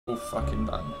All fucking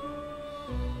done.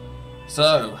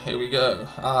 So, here we go.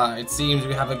 It seems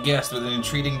we have a guest with an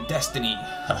intriguing destiny.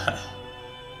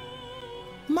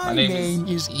 My name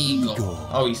is Eagle.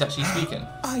 Oh, he's actually speaking.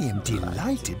 I am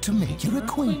delighted to make your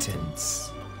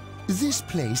acquaintance. This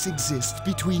place exists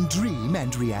between dream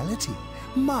and reality,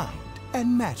 mind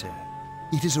and matter.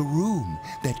 It is a room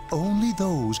that only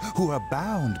those who are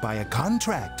bound by a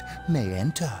contract may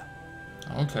enter.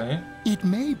 Okay. It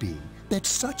may be that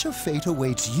such a fate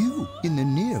awaits you in the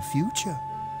near future.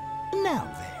 Now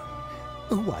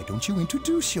then, why don't you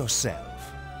introduce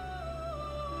yourself?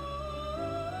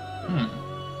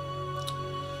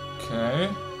 Okay.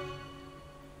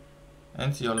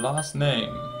 Enter your last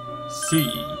name. C.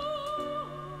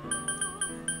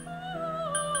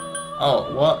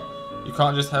 Oh, what? You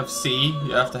can't just have C,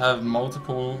 you have to have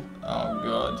multiple. Oh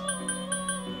god.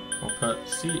 We'll put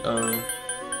CO.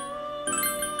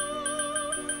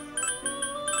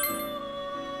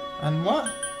 And what?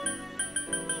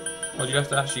 Or do you have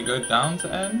to actually go down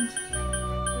to end?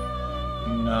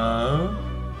 No.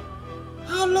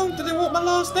 How long do they want my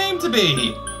last name to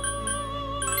be?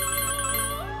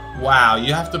 Wow,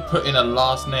 you have to put in a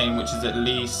last name which is at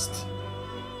least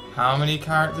how many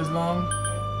characters long?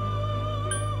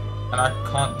 And I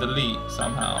can't delete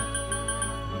somehow.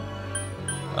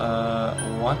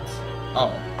 What?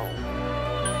 Oh.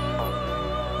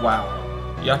 Wow.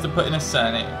 You have to put in a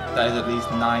surname that is at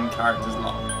least 9 characters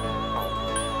long.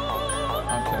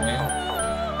 Okay.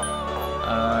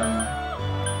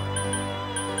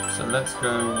 So let's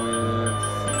go with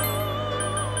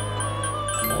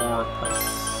Corpus.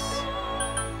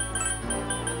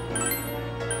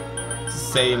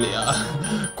 Salia.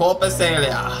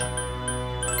 Corpusalia.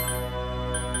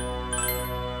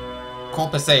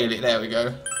 Corpusalia, there we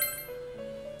go.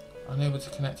 Unable to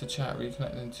connect to chat,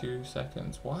 reconnect in 2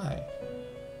 seconds. Why?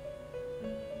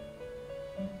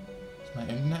 Is my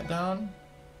internet down?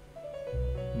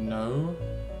 No.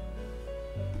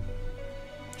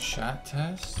 Chat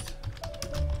test?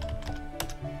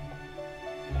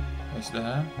 Is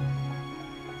there?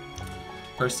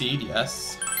 Proceed,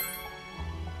 yes.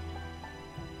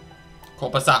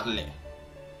 Corpusately.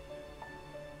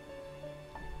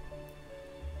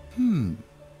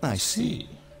 I see.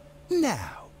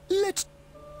 Now, let's...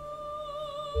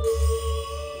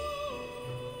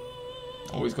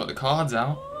 Always got the cards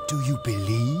out. Do you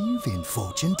believe in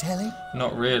fortune telling?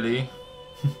 Not really.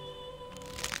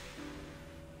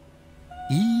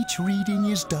 Each reading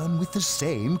is done with the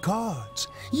same cards,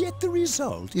 yet the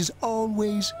result is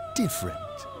always different.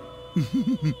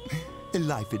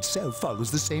 Life itself follows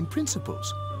the same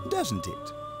principles, doesn't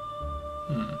it?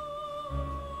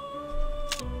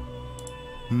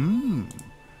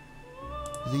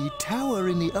 The tower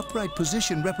in the upright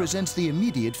position represents the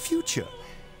immediate future.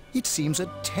 It seems a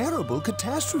terrible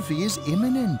catastrophe is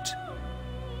imminent.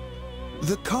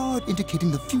 The card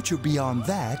indicating the future beyond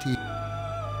that is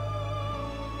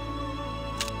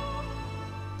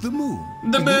the moon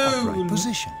in the upright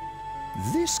position.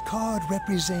 This card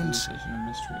represents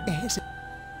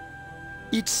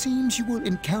It seems you will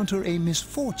encounter a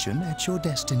misfortune at your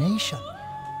destination.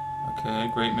 Okay,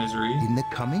 great misery. In the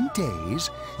coming days,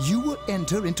 you will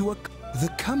enter into the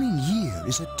coming year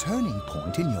is a turning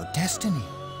point in your destiny.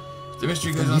 The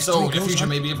mystery goes unsolved. Your future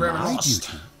may be forever My lost.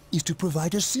 duty is to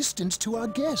provide assistance to our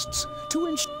guests to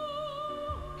ensure.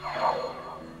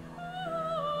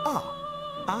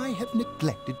 I have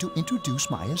neglected to introduce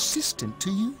my assistant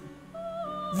to you.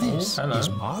 This is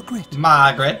Margaret.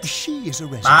 Margaret. She is a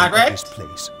resident of this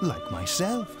place, like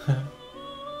myself.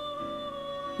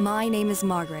 My name is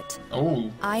Margaret.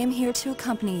 Oh. I am here to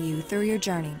accompany you through your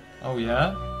journey. Oh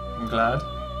yeah? I'm glad.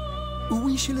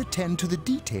 We shall attend to the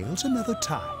details another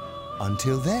time.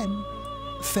 Until then,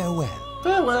 farewell.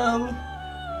 Farewell.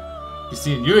 Be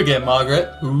seeing you again,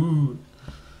 Margaret. Ooh.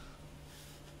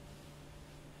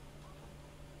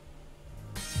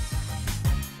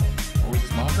 Oh, is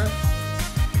this Margaret?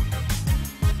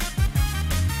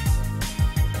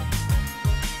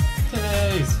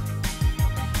 Today's.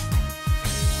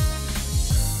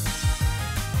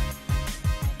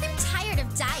 I'm tired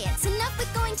of diets. Enough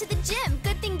with going to the gym.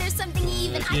 Good thing there's something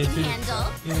even I can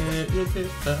handle.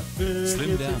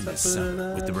 Slim down this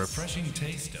summer with the refreshing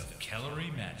taste of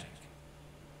Calorie Magic.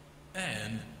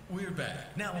 And we're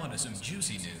back. Now on to some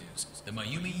juicy news. The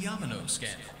Mayumi Yamano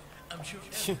scandal. I'm sure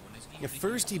everyone is eager to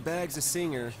First he bags a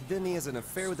singer, then he has an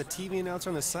affair with a TV announcer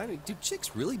on the side. Do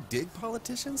chicks really dig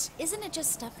politicians? Isn't it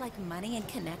just stuff like money and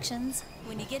connections?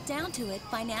 When you get down to it,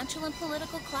 financial and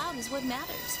political clout is what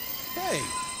matters. Hey,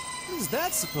 what is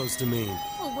that supposed to mean?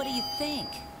 Well, what do you think?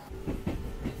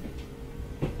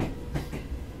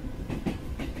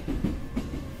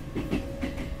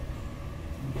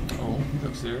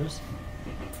 serious?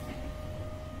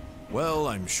 Well,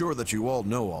 I'm sure that you all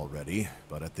know already,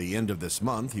 but at the end of this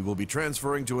month, he will be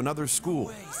transferring to another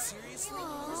school.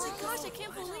 Oh my gosh, I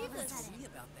can't believe this.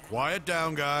 Quiet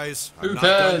down, guys. Who I'm not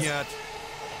cares? done yet.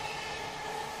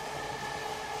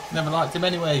 Never liked him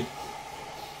anyway.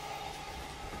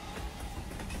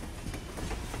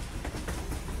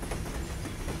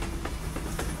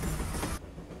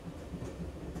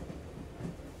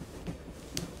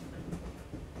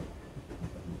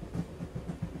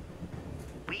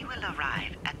 We will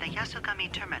arrive at the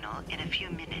Yasogami terminal in a few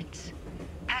minutes.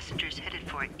 Passengers headed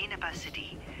for Inaba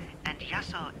City and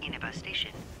Yaso Inaba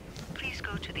Station, please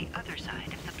go to the other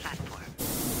side of the platform.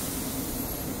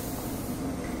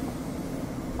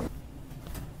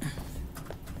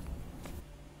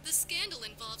 The scandal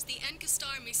involves the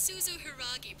Enkastar Misuzu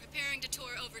Hiragi preparing to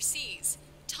tour overseas.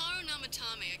 Taro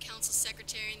Namatame, a council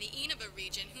secretary in the Inaba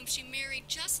region, whom she married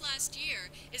just last year,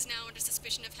 is now under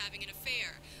suspicion of having an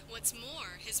affair. What's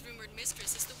more, his rumored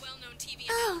mistress is the well-known TV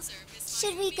announcer, Miss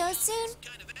Should we go soon?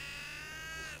 Kind of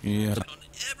Yeah. on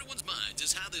everyone's minds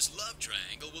is how this love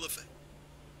triangle will affect.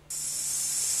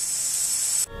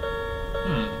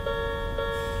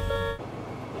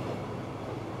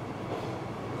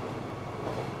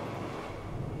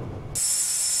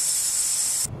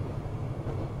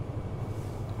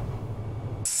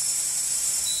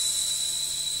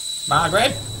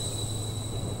 Margaret?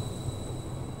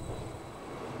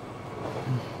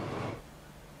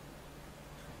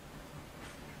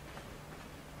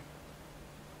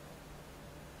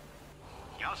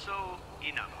 Yaso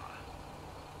Inaba.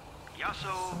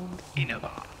 Yaso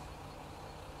Inaba.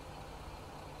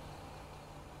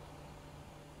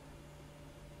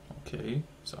 Okay,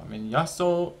 so I'm in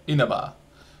Yaso Inaba.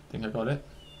 Think I got it.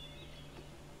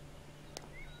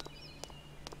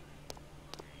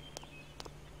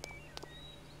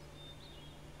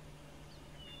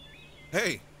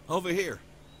 Hey, over here.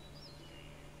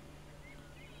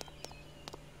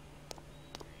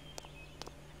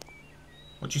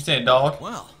 What you saying, dog?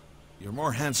 Well, you're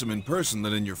more handsome in person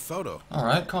than in your photo.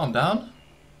 Alright, calm down.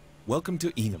 Welcome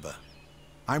to Inaba.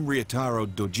 I'm Ryotaro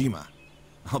Dojima.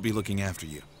 I'll be looking after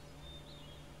you.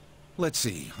 Let's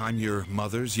see, I'm your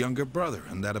mother's younger brother,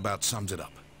 and that about sums it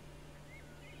up.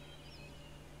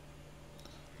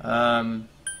 I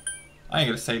ain't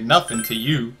gonna say nothing to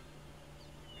you.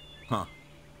 Huh.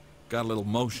 Got a little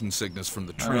motion sickness from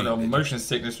the I train. got did you? motion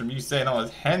sickness from you saying I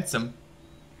was handsome.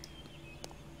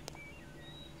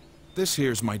 This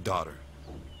here's my daughter.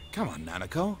 Come on,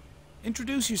 Nanako.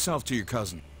 Introduce yourself to your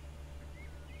cousin.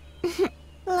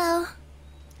 Hello.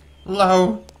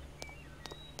 Hello.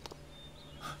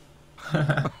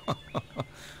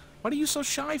 What are you so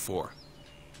shy for?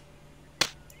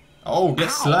 Oh,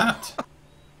 get slapped.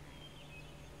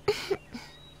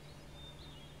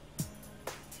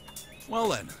 Well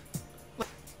then,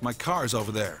 my car's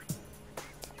over there.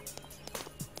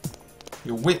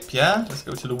 Your whip, yeah? Let's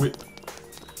go to the whip.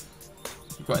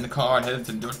 You got in the car and headed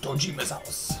to Dojima's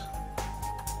house.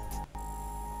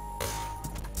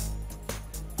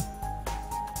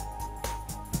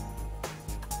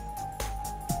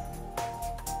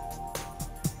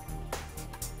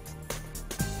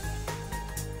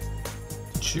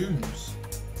 Tunes.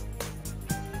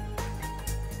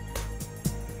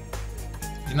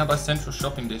 Inaba Central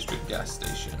Shopping District gas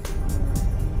station.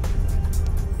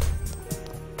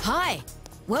 Hi,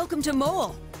 welcome to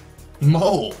Mole.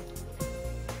 Mole.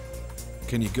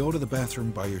 Can you go to the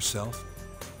bathroom by yourself?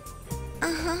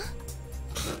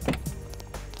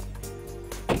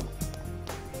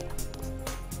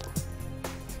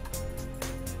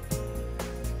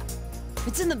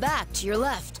 It's in the back, to your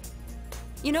left.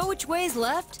 You know which way's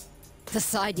left? The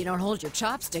side you don't hold your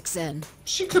chopsticks in.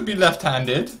 She could be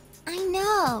left-handed. I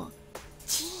know.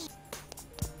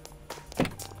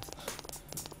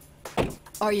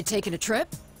 Are you taking a trip?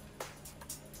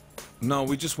 No,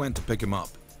 we just went to pick him up.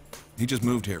 He just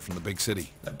moved here from the big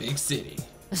city. The big city.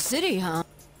 A city, huh?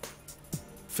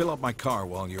 Fill up my car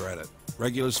while you're at it.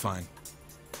 Regular's fine.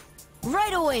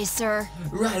 Right away, sir.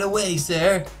 Right away,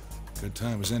 sir. Good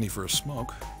time as any for a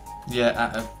smoke. Yeah,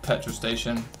 at a petrol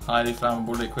station. Highly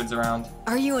flammable liquids around.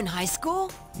 Are you in high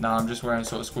school? Nah, I'm just wearing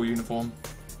sort of school uniform.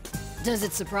 Does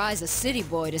it surprise a city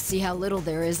boy to see how little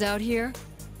there is out here?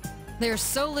 There's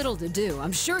so little to do,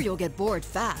 I'm sure you'll get bored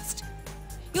fast.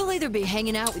 You'll either be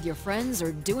hanging out with your friends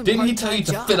or doing Didn't he part-time tell you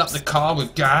to jobs. fill up the car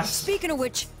with gas? Speaking of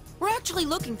which, we're actually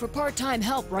looking for part-time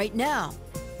help right now.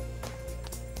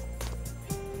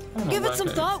 Give it some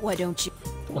thought, why don't you?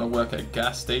 I want to work at a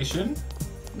gas station.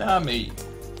 Nah, me.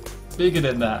 Bigger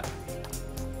than that.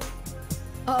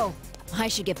 Oh, I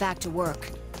should get back to work.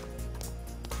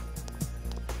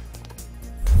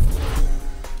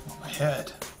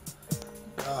 head.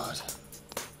 God.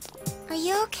 Are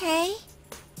you okay?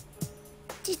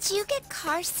 Did you get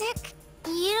car sick?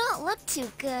 You don't look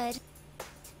too good.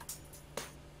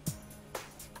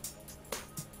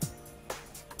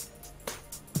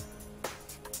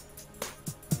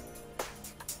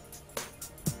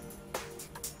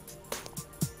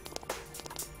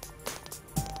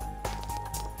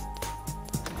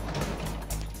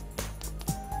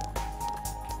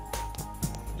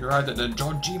 You arrived at the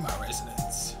Dojima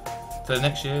residence. For the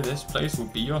next year, this place will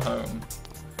be your home.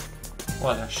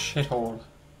 What a shithole.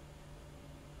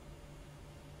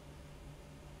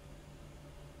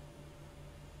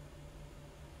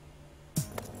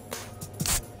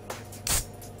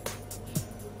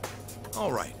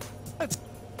 All right. Let's...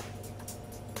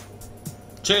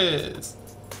 Cheers!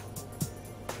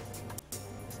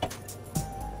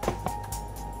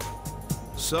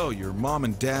 So, your mom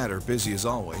and dad are busy as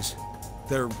always.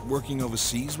 They're working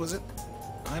overseas, was it?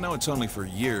 I know it's only for a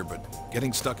year, but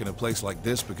getting stuck in a place like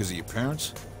this because of your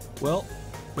parents? Well,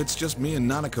 it's just me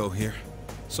and Nanako here.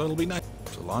 So it'll be nice.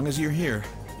 So long as you're here,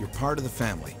 you're part of the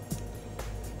family.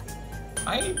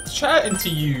 I ain't chatting to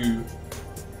you.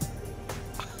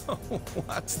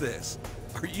 What's this?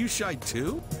 Are you shy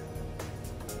too?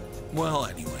 Well,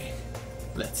 anyway.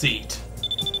 Let's eat.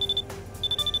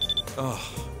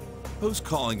 Oh, who's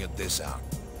calling it this out?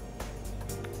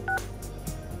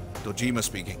 Dojima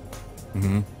speaking.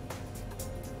 Mm-hmm.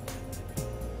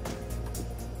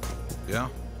 Yeah?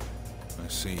 I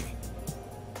see.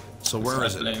 So where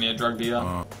is it? A drug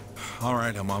dealer. All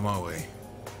right, I'm on my way.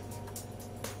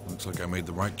 Looks like I made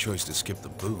the right choice to skip the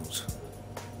booze.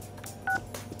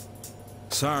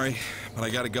 Sorry, but I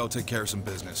gotta go take care of some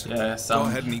business. Yeah, go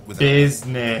ahead and eat with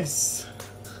business.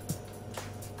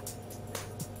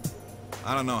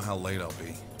 I don't know how late I'll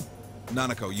be.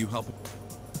 Nanako, you help?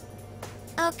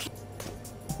 Okay.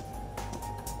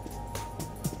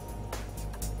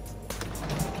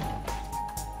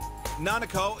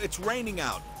 Nanako, it's raining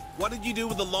out. What did you do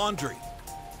with the laundry?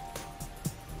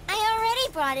 I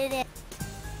already brought it in.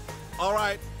 All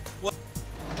right. Well...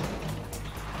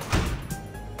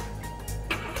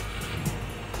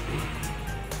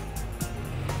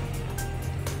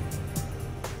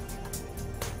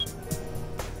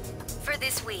 For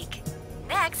this week.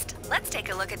 Next, let's take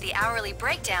a look at the hourly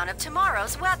breakdown of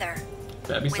tomorrow's weather.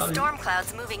 With storm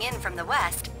clouds moving in from the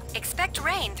west, expect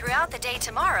rain throughout the day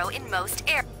tomorrow in most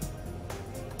areas.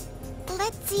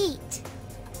 Let's eat.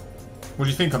 What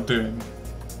do you think I'm doing?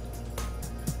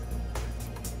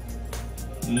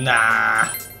 Nah.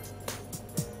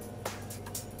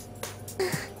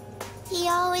 He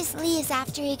always leaves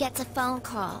after he gets a phone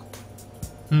call.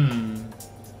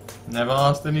 Never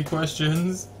asked any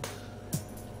questions.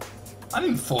 I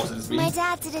didn't force it to be. My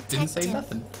dad's a detective. Didn't say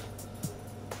nothing.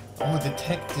 Oh,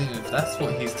 detective. That's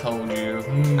what he's told you.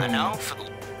 And now for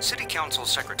the City Council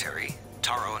Secretary,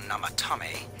 Taro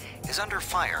Namatame, is under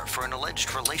fire for an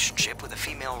alleged relationship with a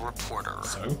female reporter.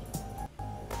 So?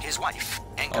 His wife,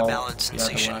 Enka ballad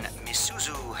sensation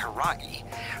Misuzu Hiragi,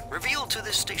 revealed to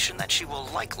this station that she will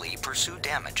likely pursue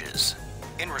damages.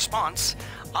 In response,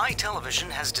 iTelevision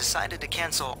has decided to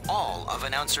cancel all of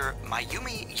announcer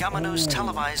Mayumi Yamano's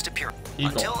televised appearance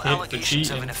until allegations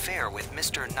of an affair with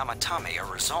Mr. Namatame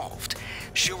are resolved.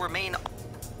 She'll remain...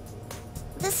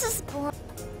 This is boring.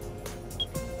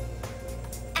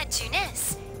 At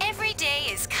Tunis, every day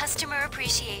is Customer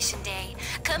Appreciation Day.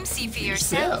 Come see for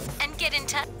yourself and get in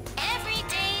touch. Every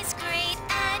day's great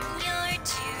at your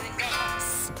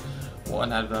Tunis. What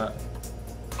an advert.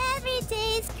 Every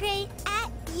day's great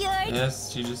at your...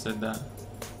 Yes, she just said that.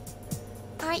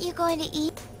 Aren't you going to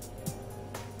eat?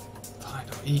 Fine,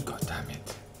 I'll eat,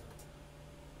 goddammit.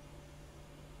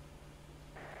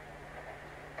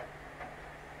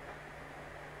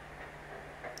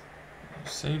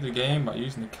 Save the game by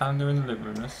using the calendar in the living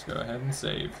room. Let's go ahead and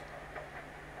save.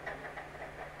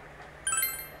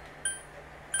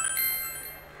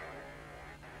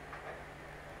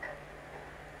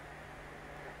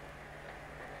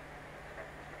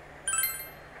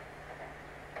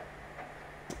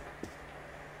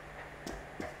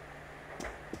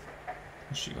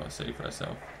 She got to save for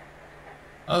herself.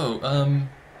 Oh,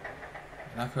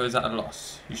 Nako is at a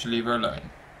loss. You should leave her alone.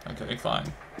 Okay,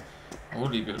 fine. I will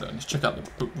leave you alone. Let's check out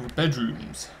the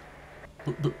bedrooms.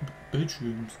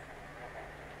 Bedrooms.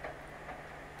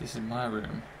 This is my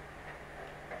room.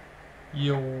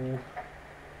 Yo.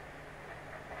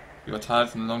 If you are tired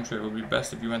from the long trip, it would be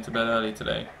best if you went to bed early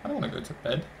today. I don't want to go to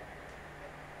bed.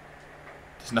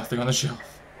 There's nothing on the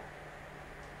shelf.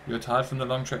 You're tired from the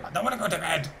long trip. I don't want to go to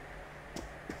bed.